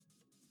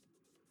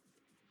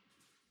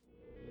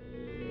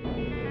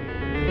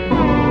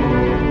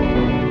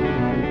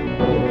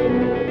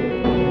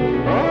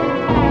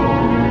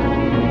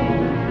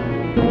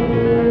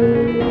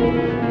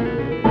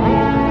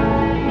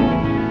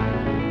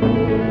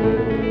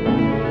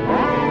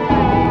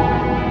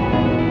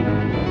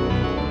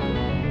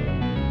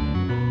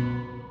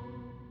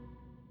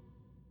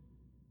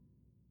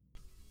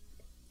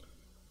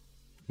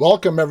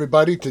Welcome,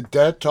 everybody, to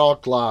Dead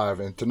Talk Live.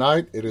 And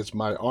tonight it is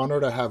my honor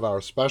to have our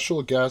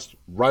special guest,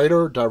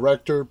 writer,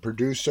 director,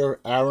 producer,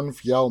 Aaron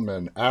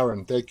Fjellman.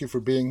 Aaron, thank you for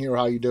being here.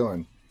 How you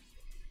doing?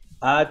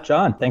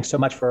 John, thanks so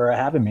much for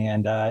having me,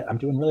 and I'm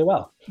doing really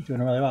well.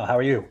 Doing really well. How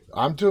are you?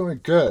 I'm doing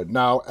good.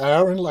 Now,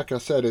 Aaron, like I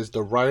said, is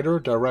the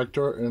writer,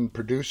 director, and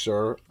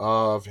producer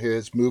of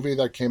his movie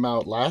that came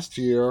out last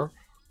year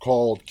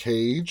called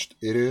Caged.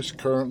 It is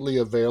currently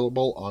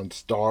available on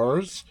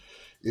Stars.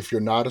 If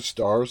you're not a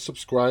Stars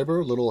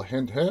subscriber, little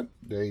hint, hint,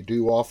 they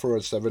do offer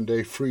a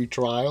 7-day free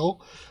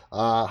trial.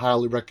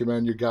 Highly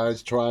recommend you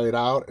guys try it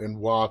out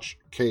and watch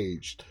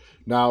Caged.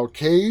 Now,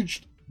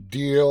 Caged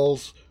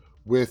deals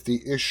with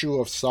the issue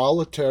of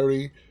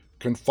solitary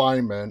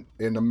confinement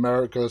in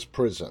America's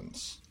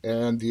prisons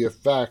and the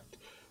effect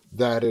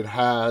that it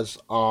has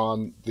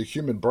on the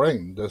human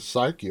brain, the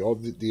psyche, or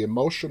the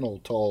emotional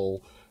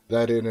toll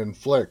that it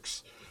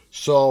inflicts.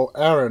 So,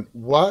 Aaron,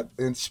 what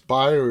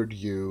inspired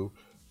you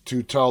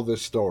to tell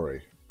this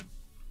story?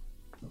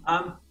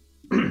 Um,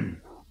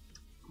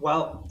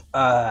 well,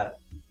 a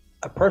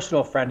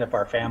personal friend of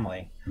our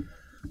family,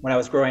 when I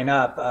was growing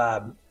up,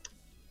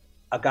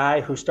 a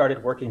guy who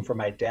started working for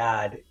my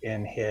dad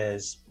in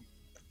his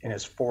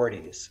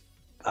 40s.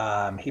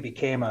 He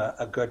became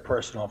a good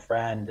personal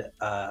friend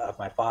of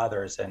my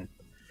father's, and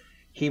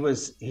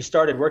he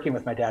started working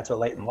with my dad so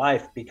late in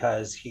life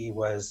because he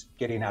was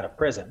getting out of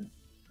prison.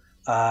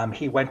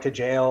 He went to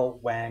jail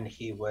when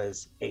he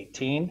was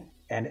 18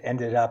 and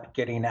ended up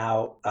getting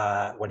out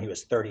when he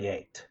was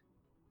 38.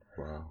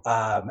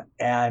 Wow.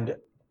 And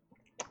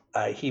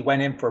he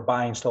went in for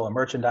buying stolen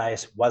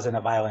merchandise, wasn't a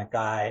violent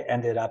guy,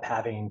 ended up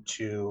having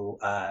to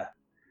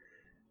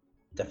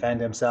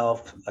defend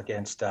himself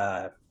against,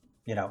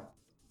 you know,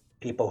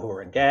 people who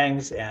were in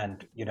gangs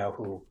and,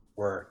 who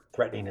were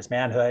threatening his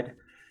manhood.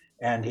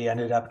 And he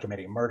ended up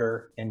committing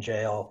murder in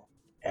jail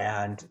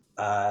and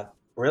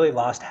really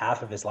lost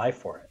half of his life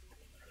for it.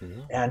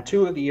 Yeah. And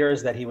 2 of the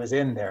years that he was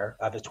in there,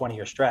 of his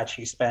 20-year stretch,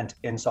 he spent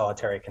in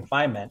solitary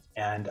confinement.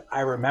 And I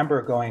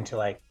remember going to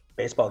like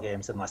baseball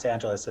games in Los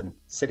Angeles and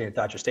sitting at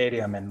Dodger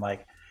Stadium and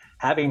like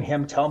having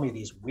him tell me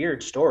these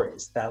weird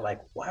stories that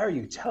like, why are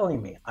you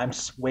telling me? I'm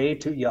way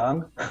too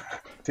young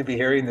to be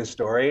hearing this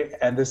story,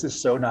 and this is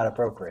so not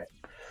appropriate.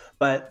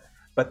 But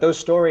those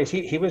stories,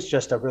 he was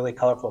just a really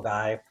colorful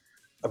guy,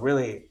 a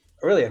really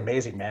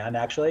amazing man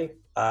actually.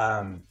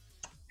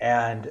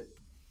 And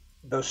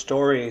those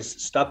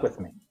stories stuck with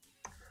me.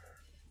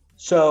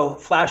 So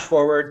flash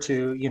forward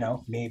to,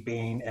 me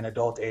being an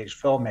adult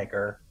age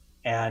filmmaker,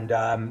 and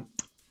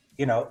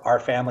our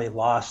family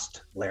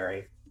lost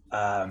Larry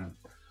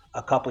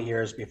a couple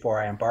years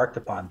before I embarked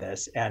upon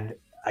this. And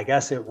I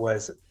guess it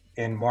was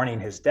in mourning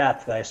his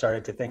death that I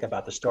started to think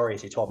about the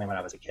stories he told me when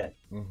I was a kid.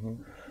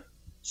 Mm-hmm.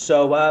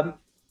 So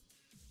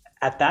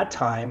at that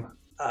time,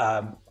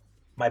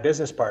 my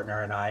business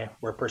partner and I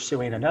were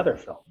pursuing another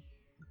film.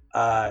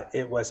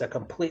 It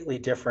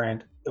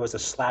was a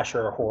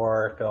slasher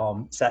horror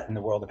film set in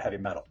the world of heavy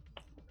metal.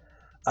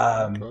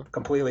 Okay.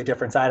 Completely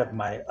different side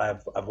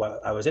of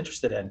what I was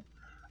interested in.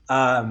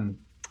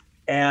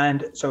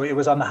 And so it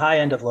was on the high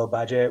end of low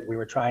budget. We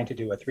were trying to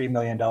do a $3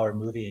 million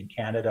movie in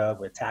Canada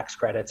with tax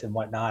credits and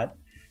whatnot.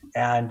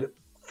 And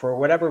for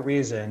whatever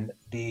reason,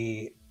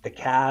 the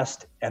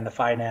cast and the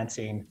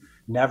financing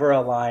never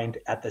aligned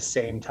at the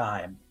same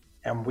time.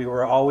 And we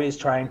were always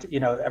trying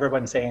to,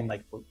 everyone saying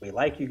like, we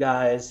like you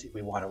guys,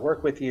 we want to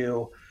work with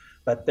you,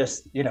 but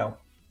this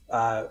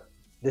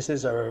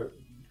is a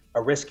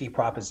risky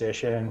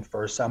proposition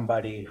for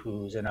somebody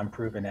who's an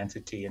unproven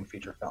entity in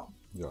feature film.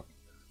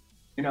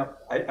 Yeah.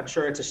 I'm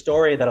sure it's a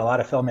story that a lot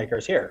of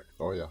filmmakers hear.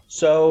 Oh, yeah.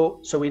 So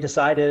we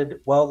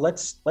decided, well,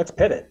 let's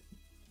pivot.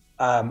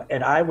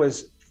 And I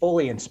was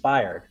fully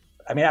inspired.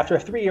 I mean, after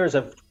 3 years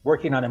of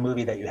working on a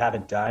movie that you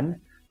haven't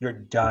done, you're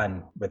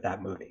done with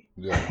that movie.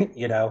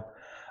 Yeah.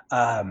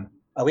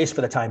 At least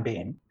for the time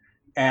being.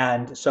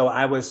 And so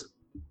I was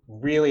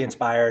really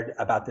inspired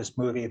about this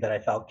movie that I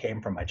felt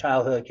came from my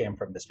childhood, came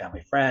from this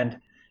family friend.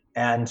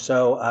 And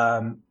so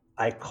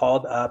I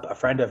called up a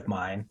friend of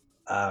mine,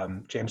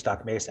 James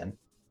Doc Mason,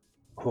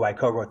 who I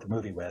co-wrote the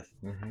movie with,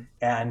 Mm-hmm.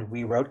 and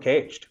we wrote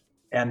Caged.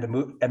 And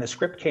the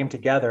script came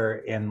together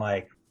in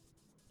like,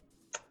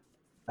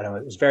 I don't know,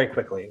 it was very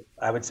quickly.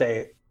 I would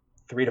say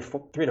 3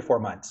 to 4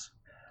 months.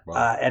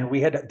 Wow. And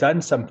we had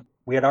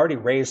already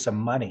raised some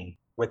money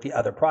with the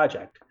other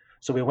project.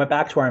 So we went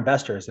back to our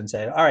investors and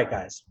said, all right,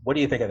 guys, what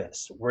do you think of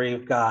this?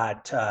 We've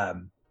got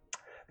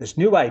this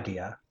new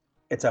idea.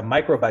 It's a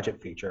micro budget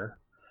feature.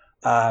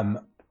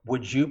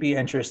 Would you be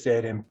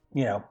interested in,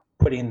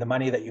 putting the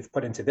money that you've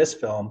put into this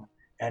film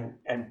and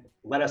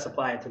let us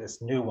apply it to this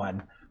new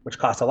one, which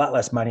costs a lot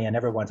less money and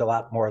everyone's a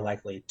lot more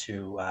likely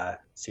to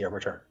see a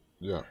return?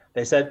 Yeah.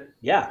 They said,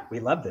 yeah,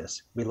 we love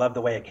this. We love the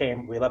way it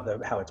came. We love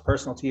how it's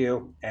personal to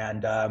you.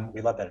 And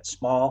we love that it's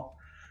small.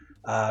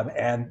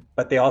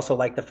 But they also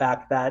like the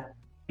fact that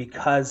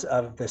because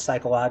of the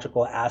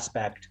psychological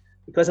aspect,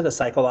 because of the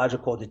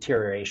psychological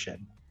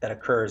deterioration that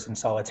occurs in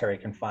solitary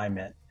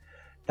confinement,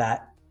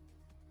 that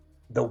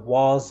the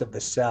walls of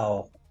the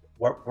cell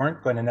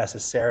weren't going to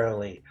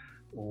necessarily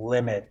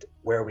limit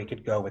where we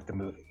could go with the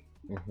movie.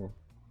 Mm-hmm.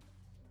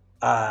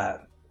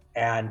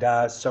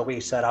 So we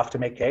set off to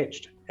make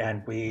Caged,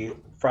 and we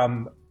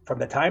from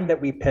the time that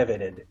we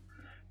pivoted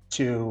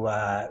to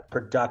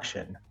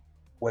production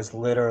was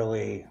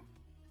literally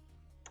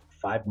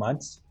 5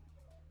 months.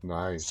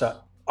 Nice.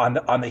 So on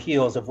the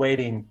heels of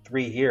waiting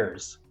 3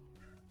 years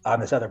on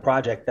this other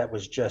project that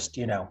was just,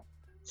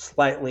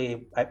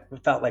 slightly, I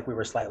felt like we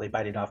were slightly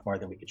biting off more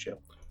than we could chew.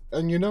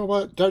 And you know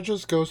what? That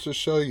just goes to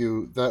show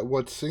you that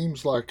what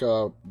seems like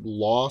a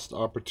lost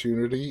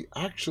opportunity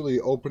actually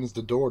opens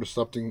the door to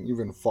something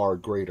even far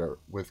greater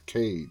with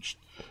Caged.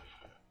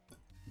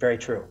 Very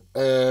true.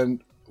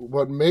 And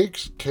what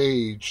makes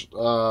Cage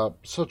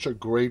such a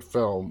great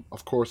film,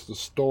 of course, the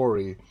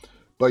story,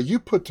 but you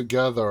put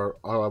together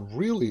a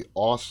really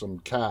awesome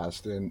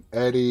cast in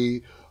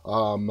Eddie,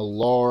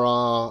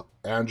 Melora,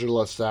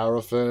 Angela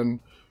Sarafin,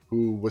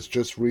 who was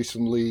just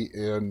recently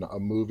in a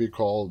movie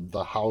called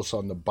The House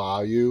on the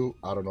Bayou.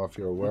 I don't know if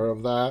you're aware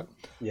of that.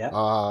 Yeah.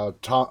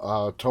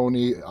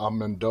 Tony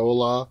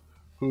Amendola,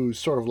 who's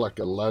sort of like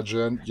a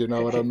legend, you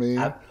know what I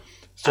mean?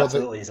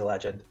 Absolutely, he's a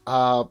legend.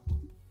 So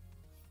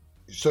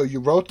you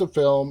wrote the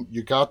film,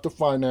 you got the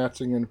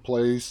financing in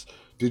place.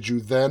 Did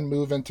you then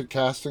move into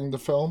casting the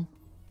film?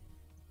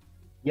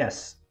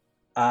 Yes.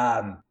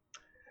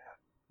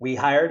 We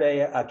hired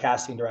a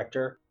casting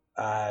director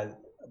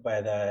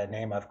by the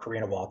name of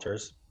Karina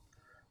Walters.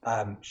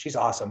 She's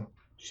awesome.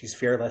 She's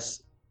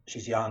fearless.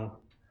 She's young.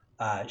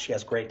 She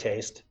has great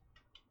taste.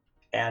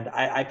 And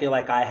I feel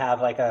like I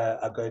have like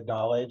a good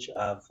knowledge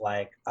of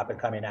like up and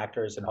coming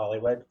actors in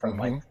Hollywood from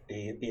Mm-hmm.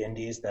 like the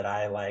indies that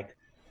I like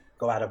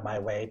go out of my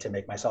way to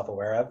make myself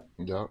aware of.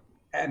 Yeah.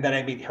 And then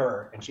I meet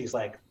her, and she's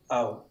like,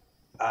 "Oh,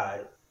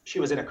 she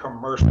was in a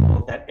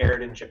commercial that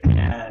aired in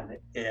Japan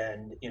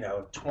in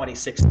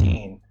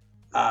 2016.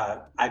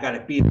 I got to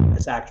beat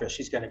this actress.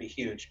 She's going to be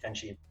huge." And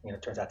she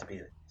turns out to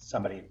be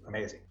somebody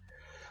amazing.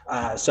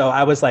 So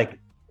I was like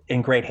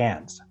in great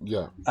hands.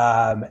 Yeah.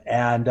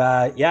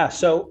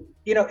 So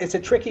it's a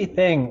tricky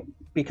thing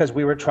because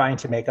we were trying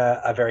to make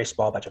a very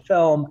small budget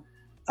film.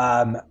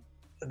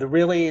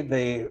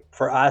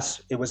 For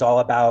us, it was all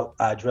about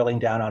drilling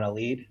down on a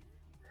lead.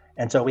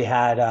 And so we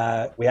had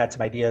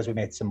some ideas, we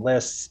made some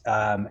lists,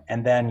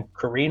 and then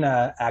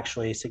Karina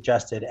actually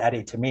suggested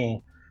Eddie to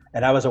me,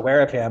 and I was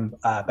aware of him,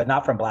 but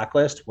not from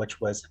Blacklist,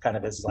 which was kind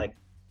of his like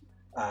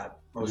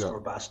most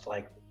robust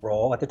like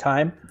role at the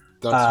time.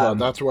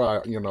 That's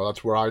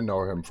where I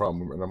know him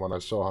from, and when I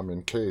saw him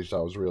in Caged, I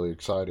was really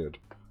excited.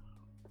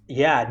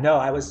 Yeah, no,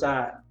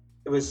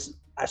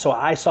 So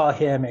I saw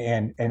him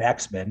in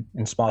X-Men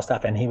and small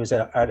stuff, and he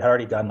had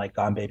already done like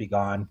Gone Baby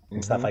Gone and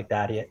Mm-hmm. stuff like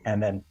that,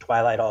 and then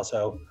Twilight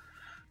also.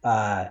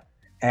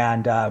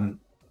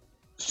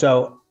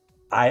 So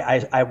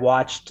I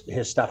watched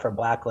his stuff from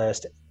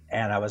Blacklist,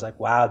 and I was like,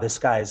 wow, this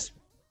guy's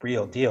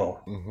real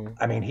deal. Mm-hmm.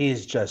 I mean,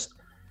 he's done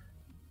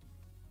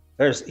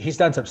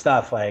some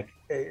stuff like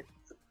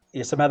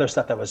some other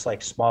stuff that was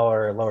like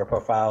smaller, lower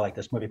profile, like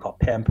this movie called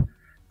Pimp,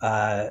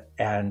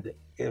 and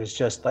it was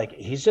just like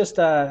he's just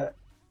I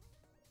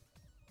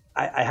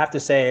have to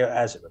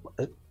say,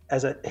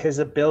 his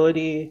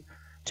ability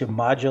to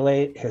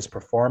modulate his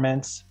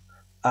performance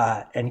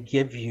and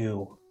give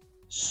you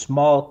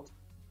small,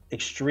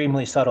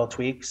 extremely subtle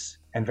tweaks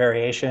and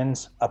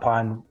variations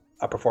upon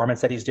a performance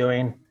that he's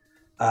doing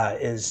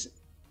is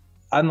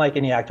unlike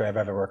any actor I've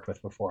ever worked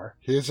with before.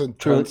 His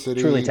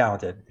intensity, truly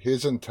talented.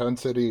 His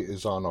intensity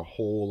is on a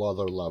whole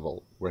other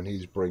level when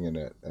he's bringing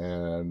it,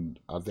 and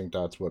I think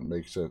that's what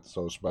makes it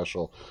so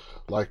special.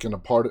 Like in the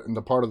part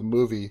of the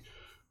movie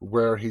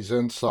where he's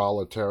in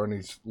solitaire and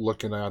he's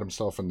looking at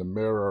himself in the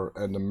mirror,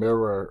 and the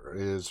mirror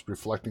is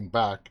reflecting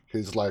back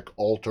his like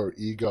alter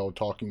ego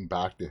talking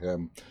back to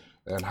him,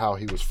 and how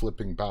he was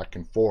flipping back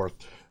and forth.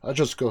 That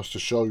just goes to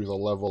show you the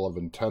level of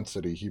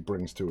intensity he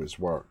brings to his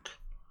work.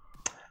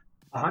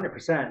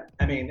 100%.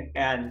 I mean,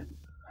 and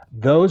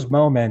those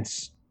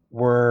moments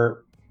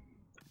were,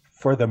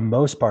 for the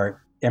most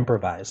part,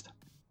 improvised.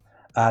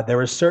 There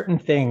were certain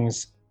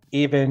things,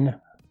 even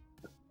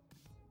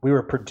we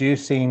were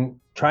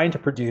trying to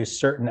produce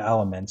certain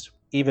elements,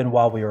 even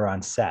while we were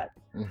on set,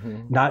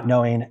 Mm-hmm. not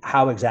knowing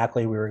how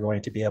exactly we were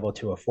going to be able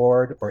to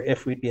afford, or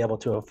if we'd be able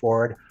to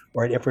afford,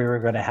 or if we were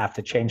going to have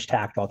to change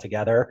tact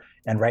altogether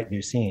and write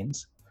new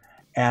scenes.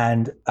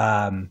 And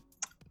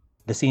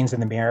the scenes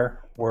in the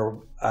mirror were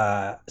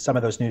some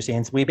of those new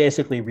scenes. We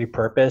basically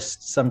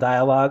repurposed some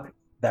dialogue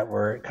that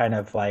were kind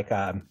of like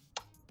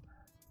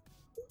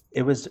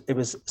it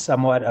was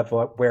somewhat of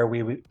where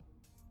we would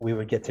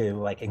get to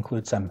like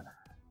include some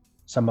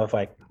of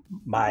like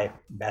my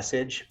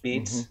message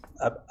beats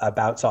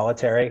about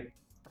Solitary,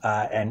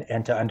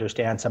 and to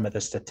understand some of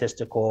the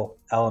statistical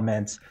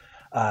elements,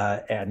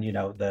 and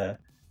the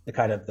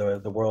kind of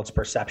the world's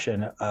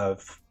perception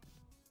of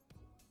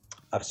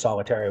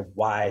Solitary,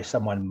 why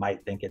someone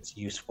might think it's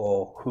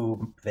useful,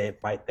 who they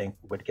might think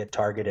would get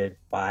targeted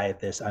by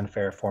this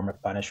unfair form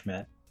of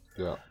punishment,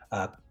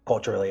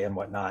 culturally and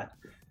whatnot.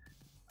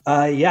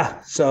 He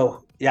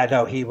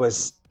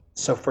was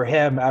so for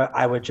him,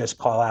 I would just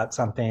call out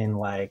something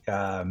like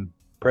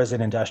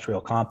prison industrial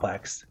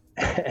complex,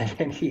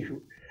 and he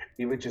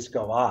would just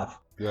go off,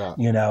 Yeah.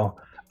 you know.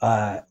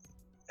 Uh,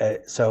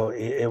 so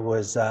it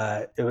was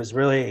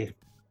really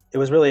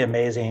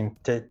amazing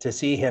to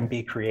see him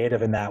be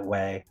creative in that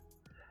way,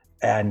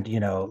 and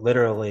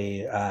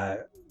literally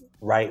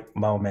write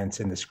moments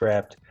in the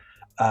script,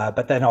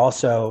 but then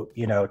also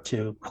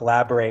to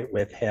collaborate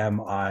with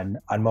him on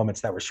moments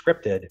that were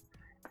scripted,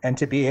 and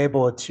to be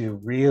able to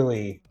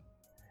really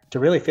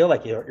feel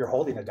like you're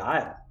holding a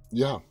dial,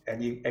 Yeah.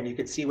 and you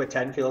could see what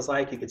 10 feels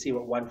like, you could see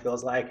what 1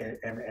 feels like,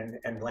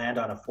 and land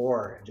on a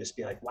 4 and just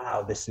be like,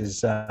 wow, this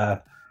is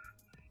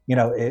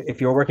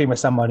if you're working with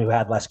someone who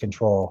had less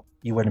control,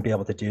 you wouldn't be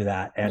able to do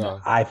that. And No.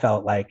 I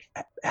felt like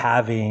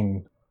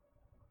having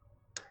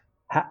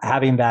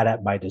that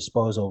at my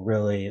disposal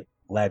really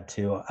led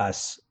to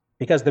us,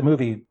 because the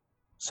movie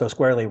so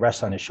squarely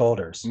rests on his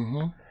shoulders.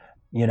 Mm-hmm.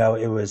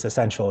 It was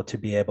essential to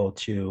be able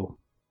to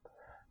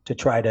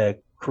try to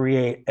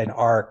create an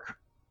arc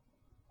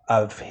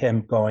of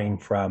him going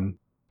from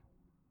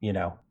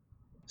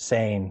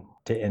sane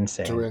to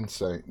insane. To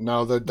insane.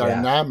 Now the Yeah.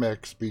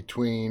 dynamics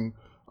between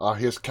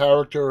his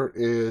character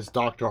is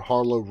Dr.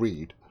 Harlow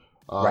Reed.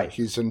 Right.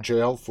 He's in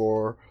jail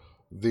for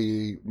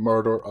the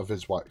murder of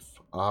his wife.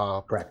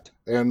 Correct.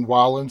 And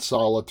while in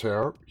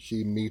solitary,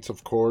 he meets,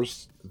 of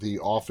course, the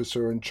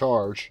officer in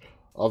charge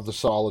of the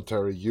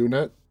solitary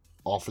unit,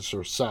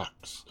 Officer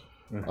Sachs.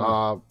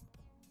 Mhm.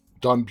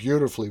 Done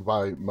beautifully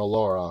by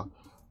Melora.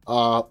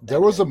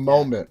 There was a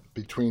moment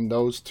between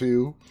those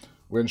two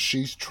when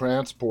she's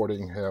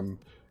transporting him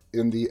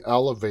in the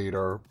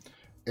elevator,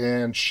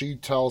 and she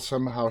tells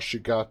him how she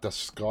got the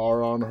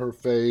scar on her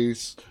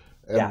face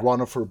and Yeah. one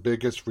of her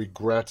biggest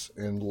regrets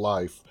in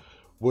life.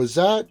 Was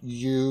that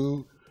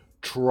you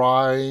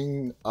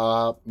trying,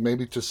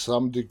 maybe to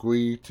some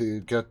degree, to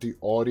get the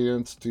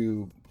audience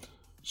to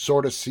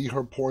sort of see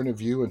her point of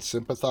view and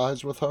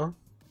sympathize with her?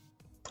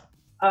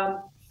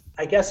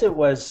 I guess it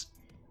was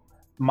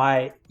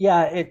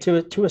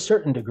to a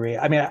certain degree.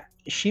 I mean,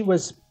 she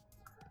was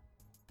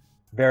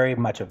very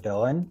much a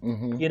villain,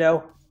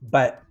 Mm-hmm.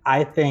 but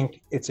I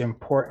think it's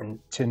important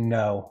to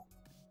know,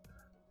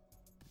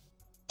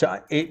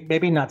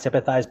 maybe not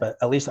sympathize, but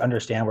at least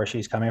understand where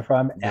she's coming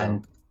from, Yeah.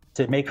 and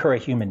to make her a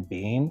human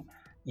being,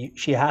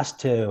 she has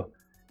to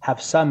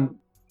have something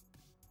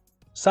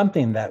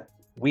that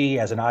we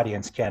as an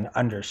audience can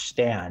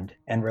understand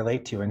and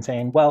relate to, and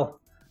saying, well,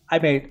 I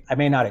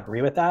may not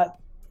agree with that,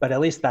 but at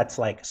least that's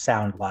like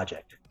sound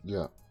logic.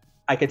 Yeah.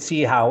 I could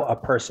see how a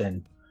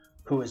person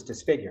who is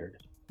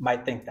disfigured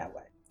might think that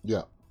way.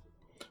 Yeah.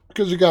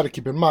 Because you got to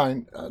keep in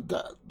mind,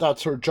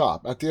 that's her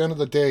job. At the end of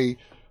the day,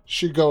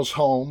 she goes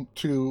home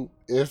to,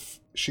 if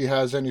she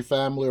has any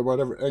family or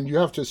whatever, and you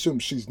have to assume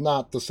she's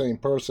not the same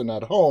person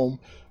at home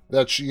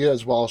that she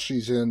is while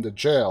she's in the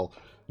jail.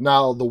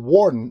 Now, the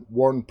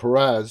Warden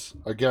Perez,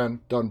 again,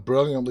 done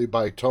brilliantly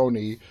by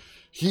Tony,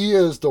 he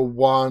is the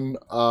one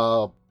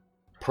Wait,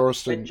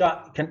 person.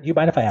 John, do you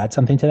mind if I add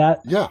something to that?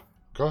 Yeah,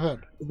 go ahead.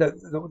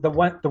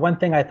 The one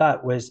thing I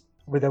thought was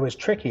that was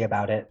tricky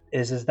about it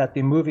is that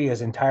the movie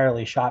is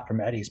entirely shot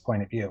from Eddie's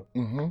point of view.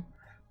 Mm-hmm.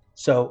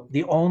 So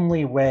the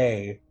only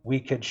way we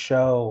could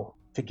show,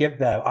 to give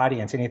the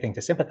audience anything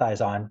to sympathize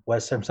on,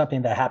 was from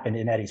something that happened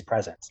in Eddie's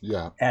presence.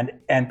 Yeah. And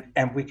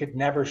we could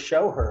never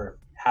show her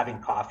having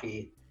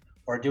coffee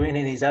or doing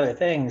any of these other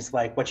things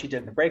like what she did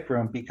in the break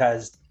room,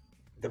 because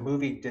the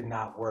movie did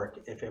not work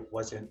if it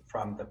wasn't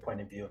from the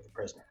point of view of the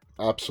prisoner.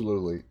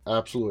 Absolutely,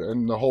 absolutely,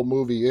 and the whole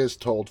movie is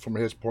told from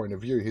his point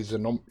of view. He's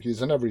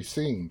in every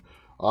scene,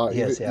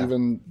 Yes, yeah.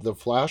 even the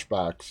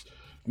flashbacks.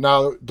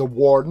 Now, the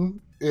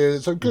warden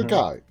is a good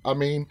Mm-hmm. guy. I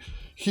mean,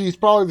 he's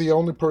probably the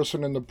only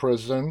person in the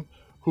prison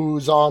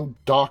who's on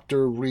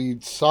Dr.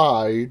 Reed's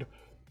side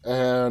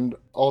and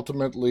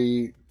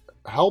ultimately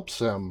helps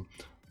him.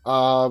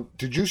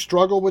 Did you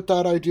struggle with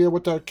that idea,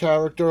 with that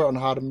character, on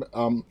how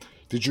to?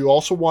 Did you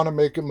also want to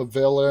make him a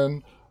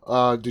villain?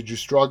 Did you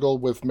struggle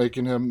with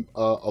making him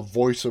a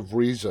voice of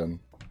reason?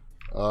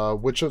 I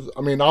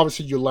mean,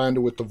 obviously you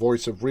landed with the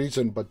voice of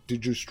reason, but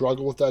did you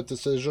struggle with that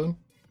decision?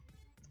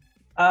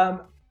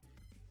 Um,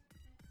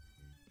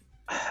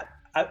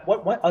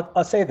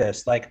 I'll say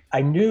this: like,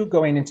 I knew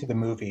going into the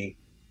movie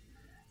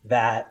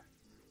that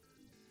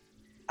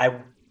I,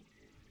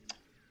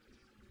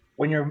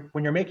 when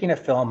you're making a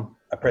film,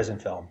 a prison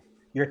film,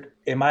 you're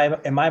in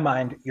my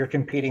mind, you're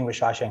competing with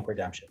Shawshank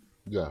Redemption.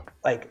 Yeah.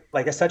 Like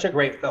it's such a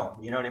great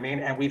film, you know what I mean?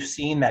 And we've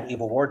seen that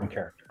evil warden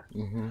character.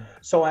 Mm-hmm.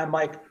 So I'm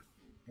like,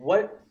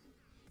 what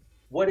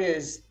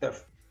is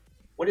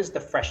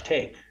the fresh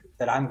take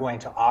that I'm going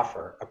to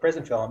offer a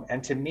prison film?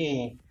 And to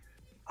me,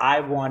 I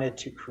wanted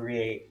to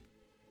create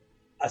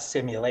a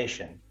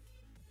simulation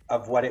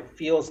of what it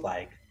feels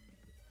like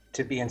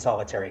to be in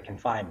solitary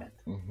confinement.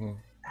 Mm-hmm.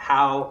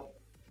 How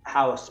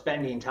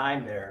spending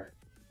time there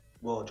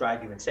will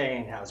drive you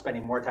insane, how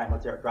spending more time will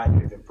drive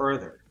you even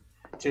further.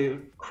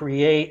 To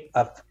create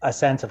a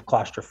sense of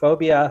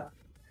claustrophobia,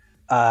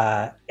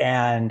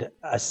 and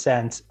a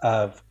sense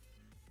of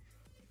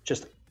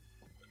just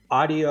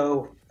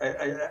audio,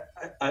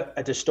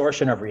 a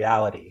distortion of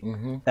reality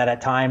Mm-hmm. that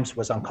at times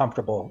was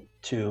uncomfortable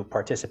to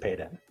participate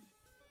in.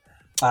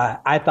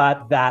 I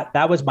thought that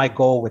that was my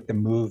goal with the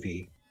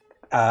movie,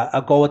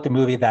 a goal with the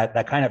movie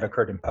that kind of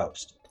occurred in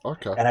post.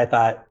 Okay. And I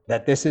thought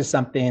that this is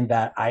something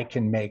that I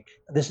can make.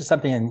 This is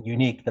something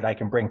unique that I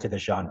can bring to the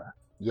genre.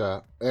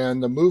 Yeah,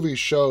 and the movie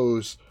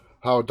shows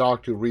how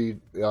Dr. Reed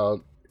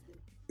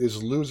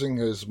is losing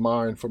his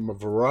mind from a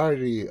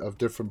variety of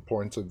different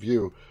points of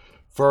view.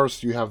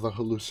 First, you have the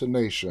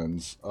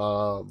hallucinations,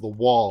 the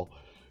wall.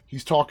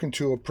 He's talking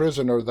to a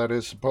prisoner that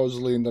is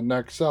supposedly in the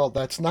next cell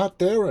that's not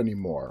there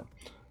anymore.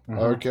 Mm-hmm.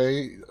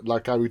 Okay,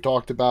 like how we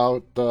talked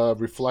about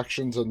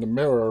reflections in the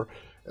mirror,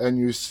 and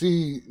you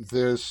see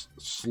this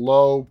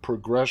slow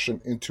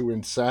progression into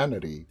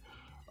insanity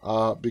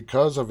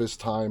because of his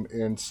time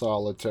in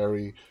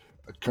solitary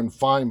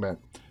confinement.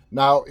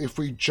 Now, if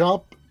we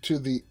jump to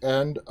the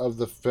end of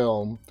the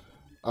film,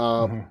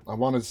 Mm-hmm. I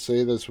want to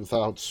say this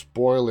without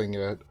spoiling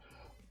it,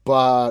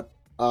 but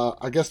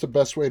I guess the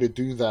best way to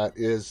do that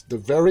is the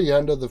very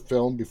end of the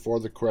film before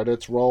the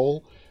credits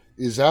roll.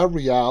 Is that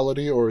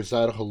reality or is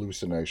that a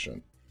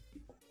hallucination?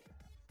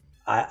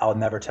 I'll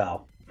never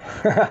tell.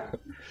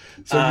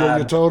 So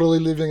you're um, totally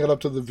leaving it up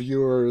to the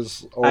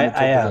viewer's own I am.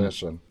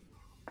 interpretation.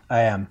 I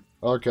am.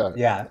 Okay.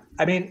 Yeah.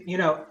 I mean,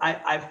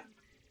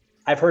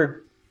 I've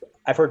heard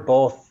I've heard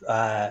both.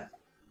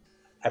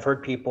 I've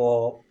heard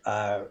people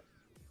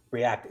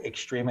react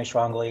extremely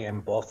strongly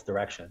in both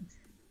directions.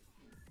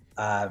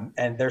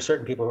 And there's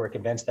certain people who are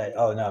convinced that,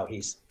 oh no,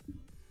 he's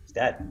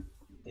dead,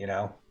 you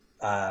know.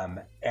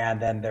 And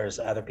then there's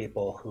other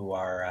people who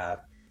are,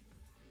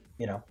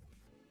 you know,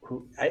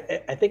 who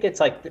I think it's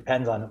like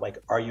depends on like,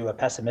 are you a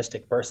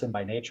pessimistic person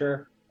by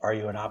nature? Are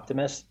you an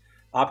optimist?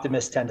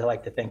 Optimists tend to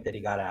like to think that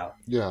he got out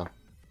Yeah.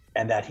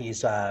 and that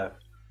he's, you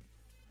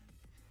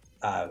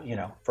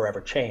know,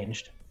 forever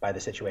changed by the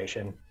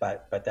situation,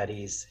 but that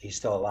he's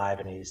still alive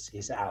and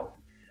he's out.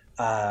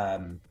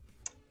 Um,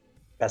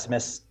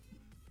 Pessimists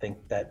think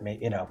that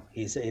you know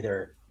he's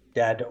either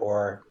dead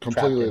or trapped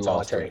Completely in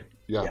lost it. solitary.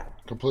 Yeah, Yeah.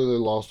 completely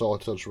lost all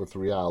touch with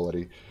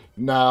reality.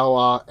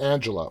 Now,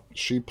 Angela,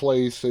 she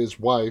plays his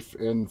wife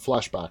in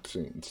flashback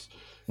scenes.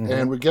 And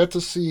Mm-hmm. we get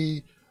to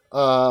see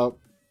uh,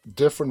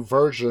 different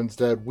versions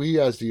that we,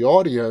 as the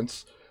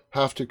audience,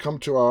 have to come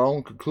to our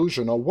own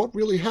conclusion on what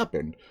really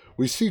happened.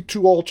 We see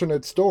two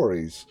alternate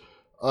stories.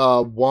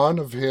 One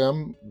of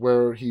him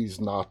where he's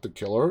not the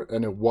killer,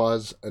 and it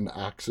was an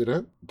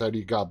accident that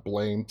he got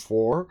blamed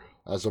for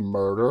as a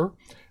murder.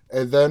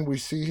 And then we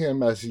see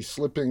him as he's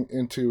slipping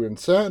into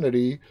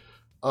insanity,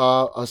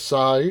 a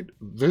side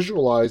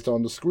visualized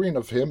on the screen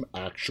of him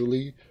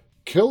actually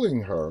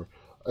killing her.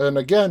 And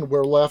again,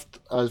 we're left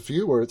as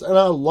viewers, and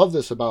I love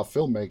this about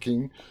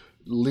filmmaking,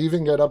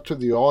 leaving it up to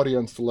the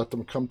audience to let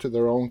them come to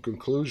their own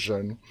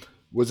conclusion.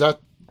 Was that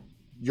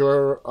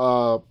your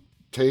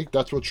take?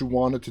 That's what you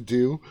wanted to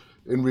do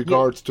in Yeah.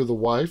 regards to the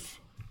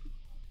wife?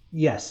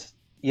 Yes.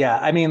 Yeah.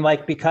 I mean,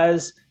 like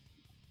because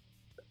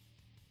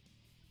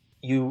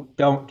you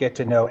don't get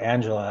to know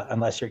Angela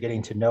unless you're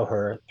getting to know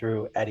her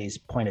through Eddie's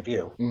point of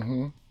view,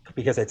 Mm-hmm.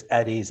 because it's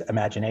Eddie's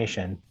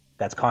imagination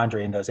that's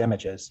conjuring those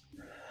images.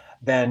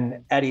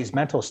 Then Eddie's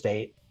mental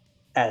state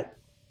at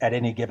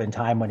any given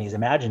time when he's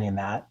imagining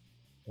that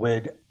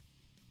would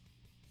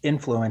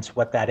influence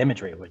what that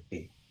imagery would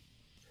be.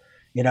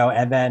 You know,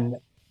 and then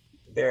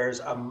there's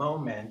a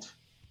moment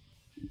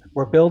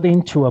we're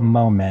building to a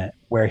moment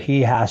where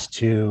he has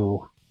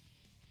to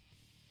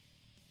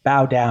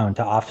bow down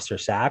to Officer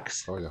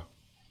Sachs. Oh yeah.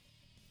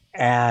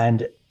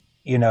 And,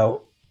 you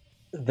know,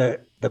 the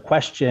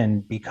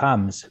question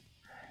becomes,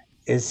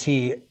 is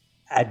he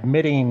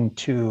admitting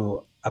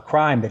to a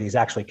crime that he's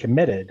actually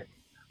committed?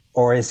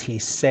 Or is he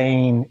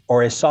saying,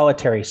 or is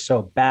solitary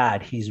so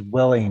bad he's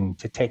willing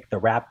to take the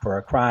rap for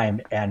a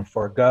crime and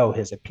forego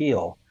his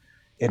appeal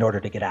in order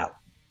to get out?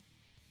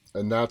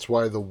 And that's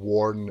why the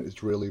warden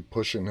is really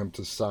pushing him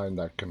to sign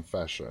that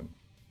confession.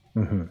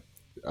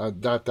 Mm-hmm.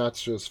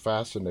 That's just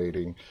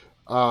fascinating.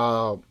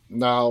 Now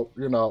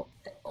And I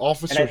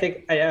Officer.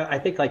 think I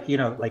think like you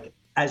know like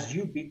as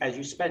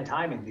you spend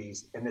time in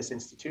these in this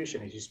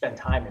institution, as you spend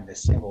time in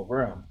this single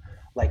room,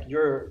 like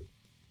you're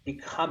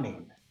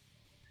becoming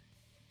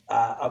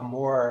a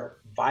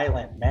more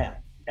violent man.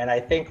 And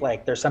I think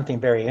like there's something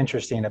very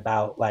interesting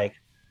about like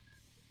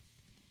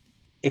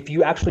if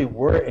you actually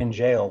were in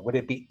jail, would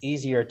it be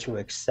easier to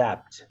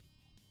accept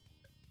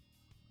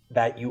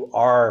that you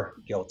are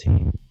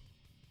guilty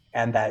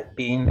and that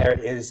being there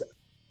is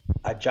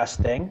a just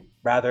thing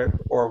rather,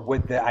 or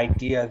would the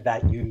idea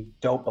that you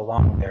don't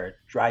belong there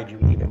drive you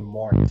even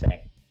more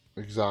insane?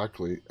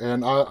 Exactly.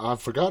 And I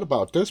forgot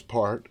about this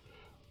part.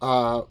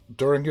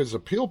 During his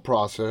appeal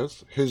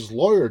process, his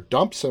lawyer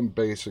dumps him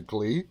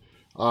basically,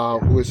 Yeah.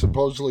 who is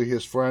supposedly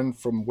his friend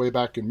from way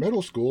back in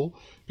middle school,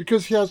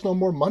 because he has no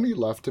more money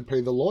left to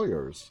pay the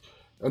lawyers.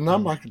 And I'm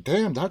Mm-hmm. like,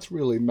 damn, that's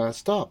really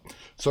messed up.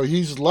 So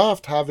he's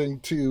left having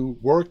to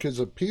work his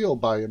appeal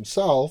by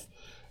himself.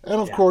 And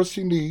of Yeah. course,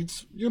 he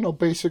needs,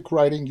 basic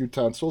writing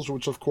utensils,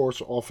 which of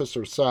course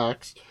Officer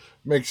Sachs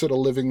makes it a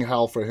living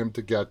hell for him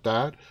to get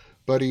that.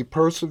 But he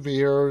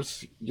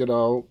perseveres,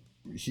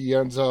 he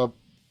ends up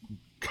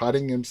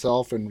cutting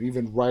himself and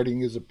even writing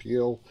his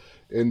appeal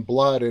in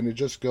blood. And it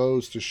just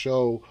goes to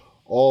show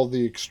all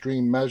the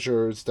extreme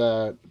measures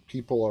that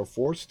people are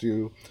forced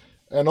to,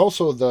 and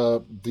also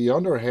the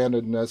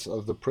underhandedness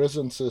of the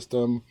prison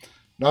system,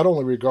 not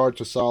only regard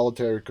to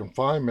solitary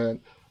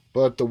confinement,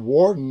 but the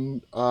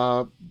warden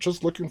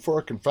just looking for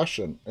a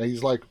confession. And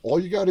he's like, all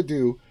you got to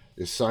do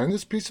is sign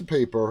this piece of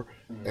paper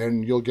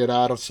and you'll get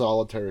out of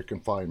solitary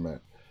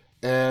confinement.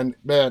 And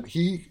man,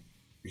 he's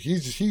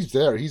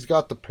there. He's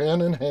got the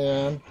pen in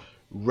hand,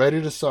 ready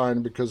to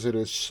sign because it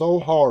is so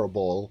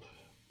horrible.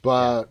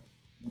 But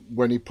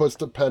when he puts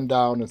the pen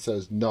down and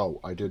says, "No,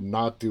 I did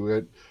not do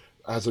it,"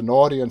 as an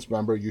audience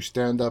member, you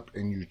stand up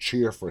and you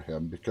cheer for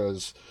him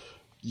because,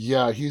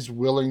 yeah, he's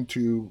willing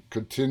to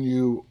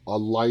continue a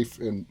life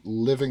in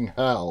living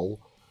hell,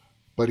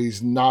 but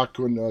he's not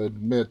going to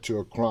admit to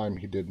a crime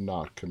he did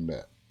not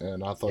commit.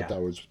 And I thought Yeah.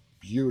 that was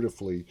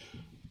beautifully,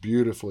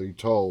 beautifully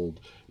told.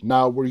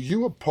 Now, were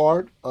you a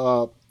part?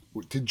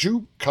 Did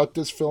you cut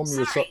this film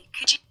yourself?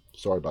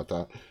 Sorry about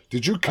that.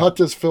 Did you cut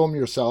this film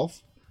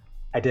yourself?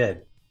 I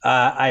did.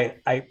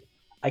 I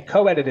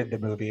co-edited the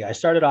movie. I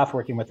started off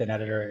working with an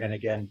editor, and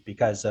again,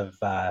 because of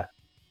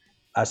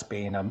us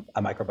being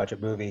a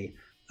micro-budget movie,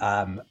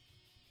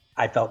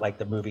 I felt like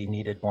the movie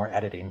needed more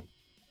editing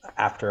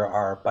after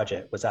our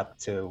budget was up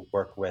to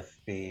work with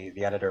the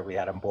editor we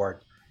had on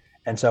board,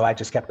 and so I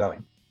just kept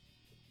going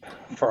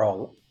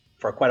for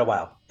quite a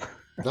while.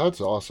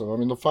 That's awesome. I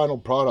mean, the final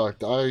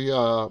product,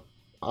 I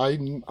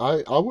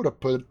would have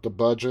put the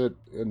budget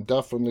in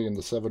definitely in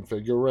the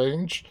seven-figure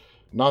range,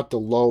 not the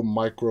low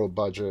micro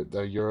budget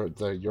that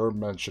you're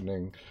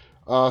mentioning.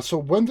 So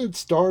when did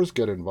Stars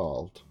get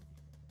involved?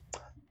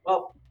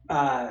 Well,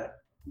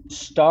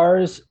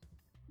 Stars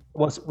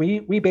was we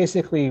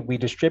basically we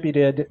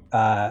distributed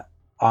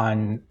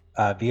on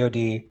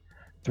VOD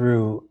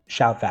through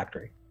Shout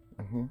Factory,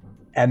 Hmm.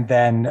 and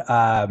then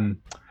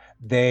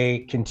they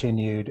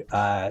continued.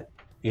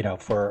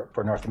 For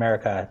North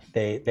America,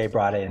 they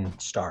brought in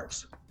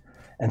Stars,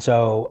 and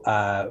so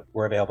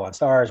we're available on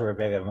Stars. We're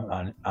available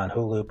on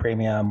Hulu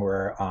Premium.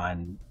 We're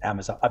on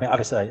Amazon. I mean,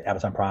 obviously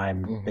Amazon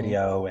Prime Hmm.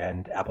 Video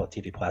and Apple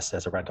TV Plus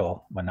as a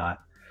rental, whatnot.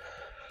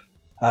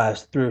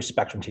 Through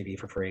Spectrum TV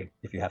for free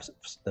if you have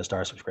the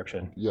Star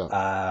subscription.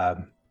 Yeah.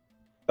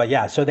 But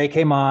yeah, so they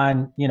came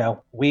on.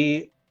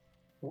 We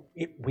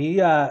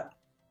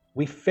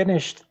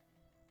finished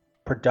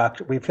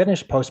We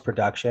finished post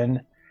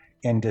production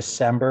in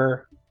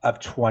December of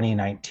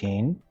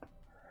 2019.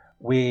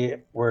 We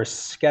were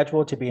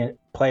scheduled to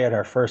play at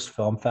our first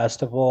film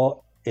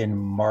festival in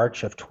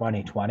March of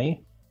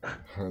 2020.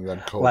 And then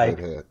COVID Like,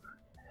 hit.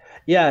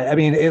 yeah, I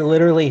mean, it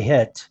literally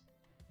hit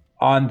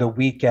on the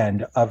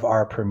weekend of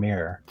our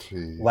premiere,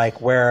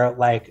 Jeez. where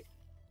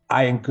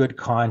I, in good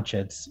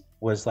conscience,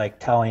 was like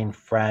telling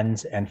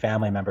friends and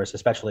family members,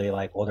 especially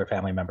like older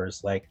family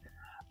members, like,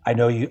 I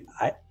know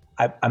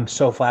I'm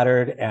so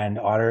flattered and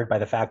honored by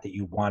the fact that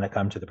you want to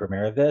come to the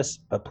premiere of this,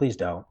 but please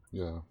don't.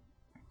 Yeah.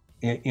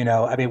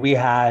 I mean, we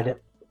had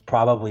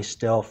probably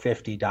still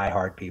 50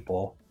 diehard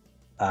people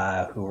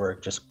who were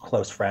just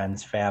close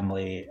friends,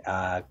 family,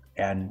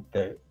 and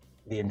the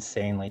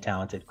insanely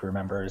talented crew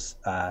members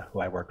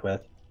who I worked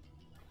with.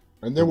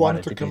 And they Who wanted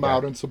wanted to to be come there.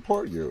 out and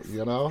support you.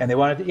 And they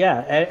wanted to, yeah,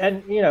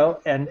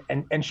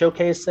 and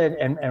showcase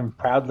and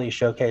proudly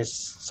showcase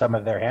some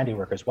of their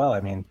handiwork as well.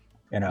 I mean,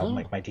 Yeah.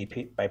 like my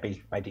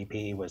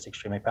DP was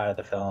extremely proud of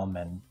the film,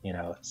 and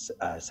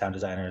sound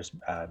designers,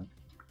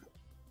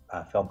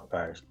 film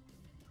preparers,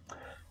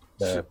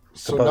 the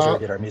So composer now, who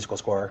did our musical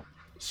score.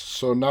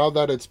 so now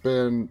that it's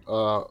been,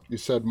 you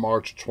said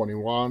March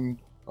 21,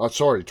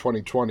 sorry,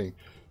 2020.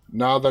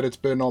 Now that it's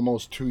been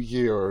almost 2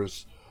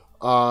 years,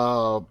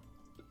 uh,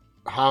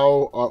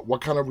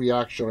 what kind of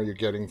reaction are you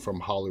getting from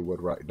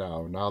Hollywood right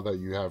now? Now that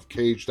you have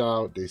Caged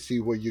out, they see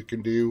what you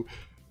can do.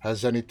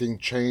 Has anything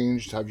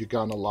changed? Have you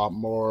gotten a lot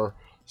more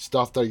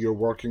stuff that you're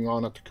working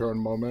on at the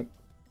current moment?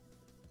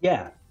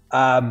 Yeah,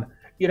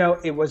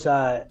 it was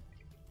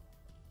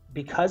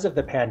because of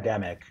the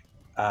pandemic.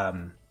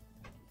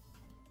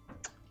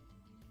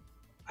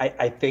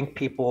 I think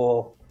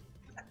people,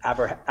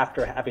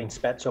 after having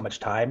spent so much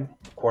time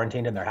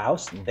quarantined in their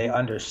house, they Hmm.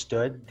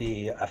 understood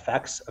the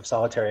effects of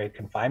solitary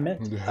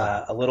confinement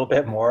Yeah. a little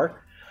bit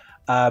more.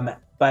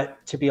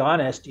 But to be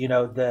honest,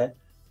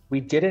 we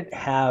didn't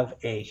have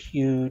a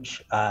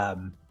huge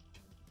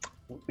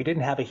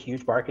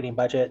marketing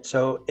budget,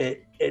 so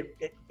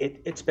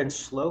it's been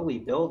slowly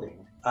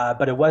building.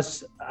 But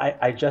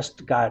I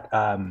just got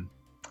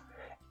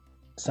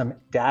some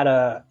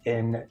data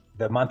in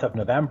the month of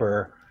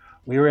November.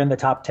 We were in the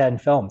top 10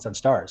 films on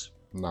Stars,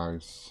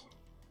 Nice.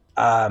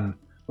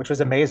 which was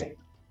amazing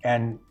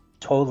and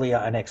totally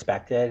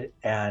unexpected.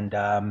 And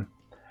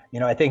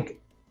I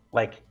think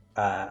like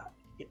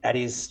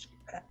Eddie's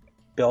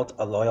built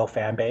a loyal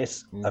fan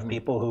base of Hmm.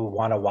 people who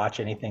want to watch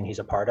anything he's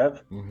a part of.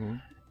 Hmm.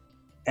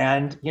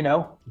 And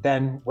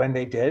then when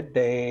they did,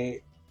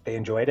 they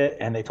enjoyed it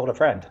and they told a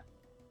friend.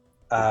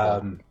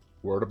 Exactly.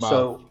 Word of mouth.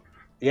 So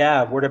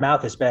yeah, word of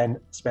mouth has been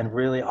it's been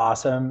really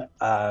awesome,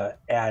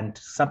 and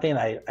something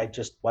I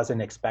just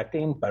wasn't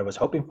expecting, but I was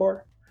hoping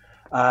for.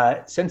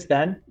 Since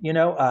then,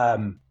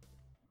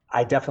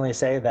 I definitely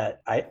say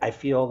that I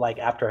feel like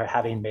after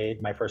having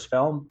made my first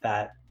film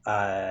that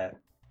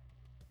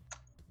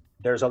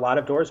there's a lot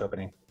of doors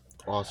opening.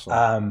 Awesome.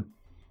 Um,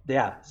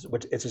 yeah,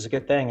 which is a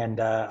good thing. And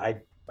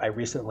I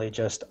recently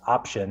just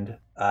optioned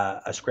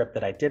a script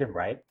that I didn't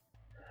write,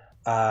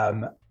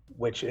 um,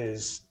 which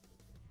is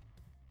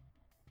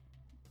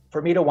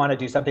for me to want to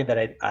do something that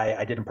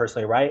I didn't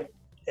personally write.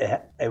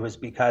 It was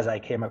because I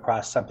came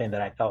across something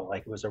that I felt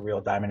like was a real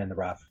diamond in the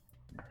rough.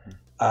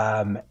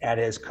 And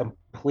is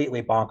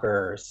completely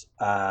bonkers.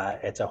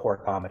 It's a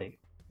horror comedy,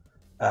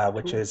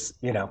 which Cool. is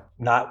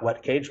not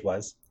what Cage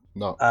was.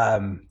 No.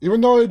 Um,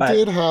 Even though it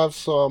did but have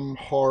some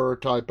horror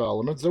type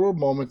elements, there were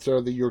moments there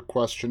that you're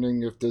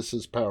questioning if this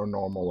is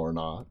paranormal or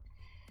not.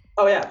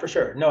 oh yeah, for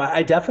sure. No,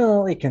 I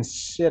definitely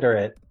consider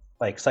it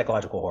like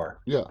psychological horror.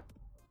 Yeah.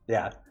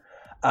 Yeah,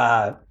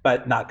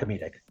 but not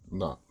comedic.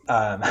 No.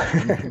 Um,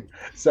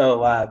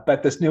 Hmm.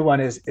 but this new one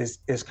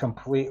is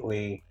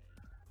completely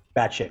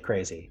batshit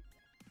crazy,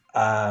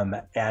 and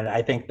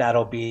I think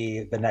that'll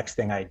be the next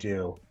thing I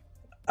do.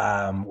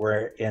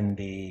 We're in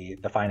the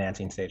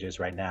financing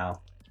stages right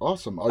now.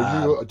 Awesome. Are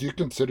Um, you? Do you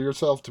consider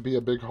yourself to be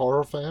a big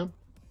horror fan?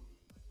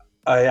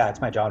 oh yeah,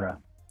 it's my genre.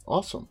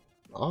 Awesome.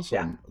 Yeah,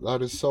 Awesome.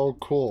 That is so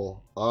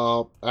cool.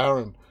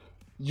 Aaron,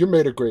 you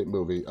made a great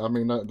movie. I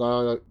mean,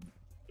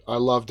 I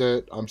loved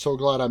it. I'm so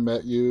glad I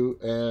met you,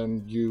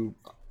 and you.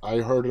 I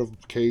heard of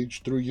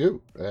Cage through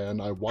you,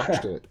 and I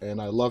watched it,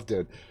 and I loved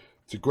it.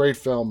 It's a great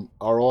film.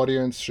 Our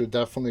audience should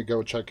definitely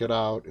go check it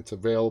out. It's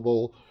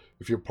available.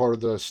 If you're part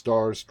of the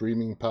Stars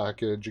streaming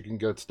package, you can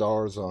get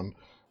Stars on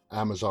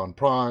Amazon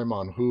Prime,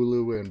 on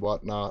Hulu, and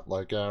whatnot.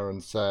 Like Aaron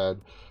said.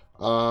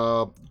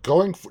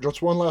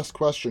 Just one last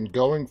question.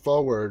 Going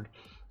forward,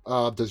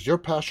 does your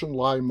passion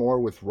lie more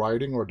with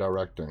writing or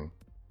directing?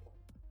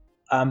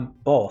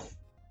 both.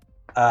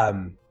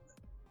 Um,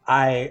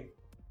 I,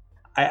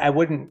 I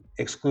wouldn't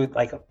exclude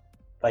like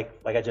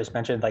I just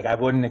mentioned, like I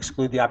wouldn't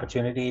exclude the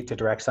opportunity to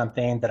direct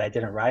something that I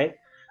didn't write,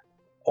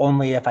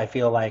 only if I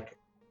feel like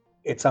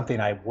it's something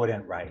I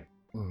wouldn't write.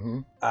 Mm-hmm.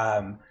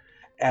 Um,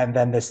 and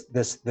then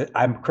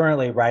I'm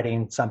currently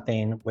writing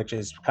something which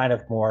is kind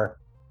of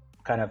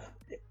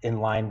in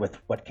line with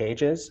what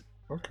Cage is.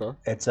 Okay.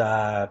 It's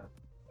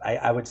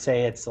I would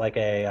say it's like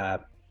a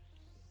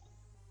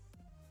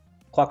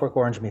Clockwork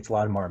Orange meets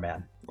Lawnmower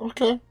Man.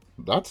 Okay.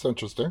 That's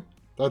interesting.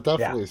 That Yeah,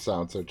 definitely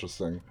sounds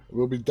interesting.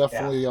 We'll be yeah,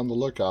 definitely on the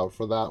lookout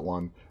for that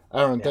one.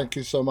 Aaron, yeah. thank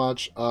you so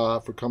much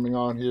for coming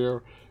on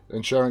here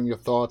and sharing your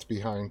thoughts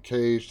behind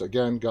Caged.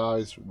 Again,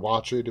 guys,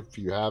 watch it if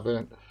you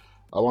haven't.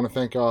 I want to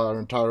thank our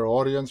entire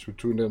audience who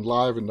tuned in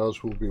live and those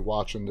who will be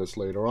watching this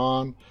later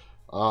on.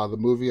 The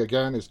movie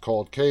again is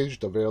called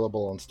Caged,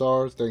 available on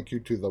Stars. Thank you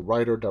to the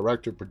writer,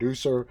 director,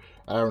 producer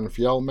Aaron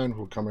Fjellman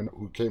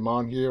who came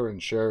on here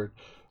and shared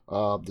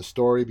the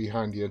story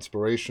behind the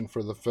inspiration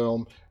for the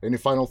film. Any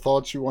final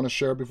thoughts you want to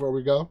share before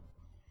we go?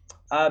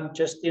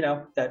 Just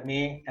that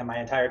me and my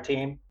entire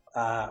team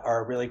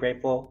are really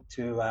grateful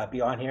to be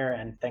on here,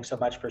 and thanks so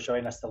much for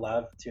showing us the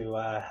love to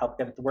help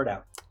get the word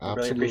out. We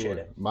really appreciate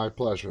Absolutely. it. My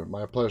pleasure.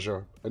 My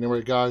pleasure.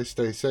 Anyway, guys,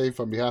 stay safe.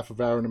 On behalf of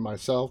Aaron and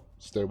myself,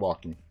 stay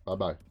walking. Bye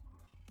bye.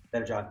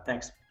 Later, John.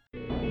 Thanks.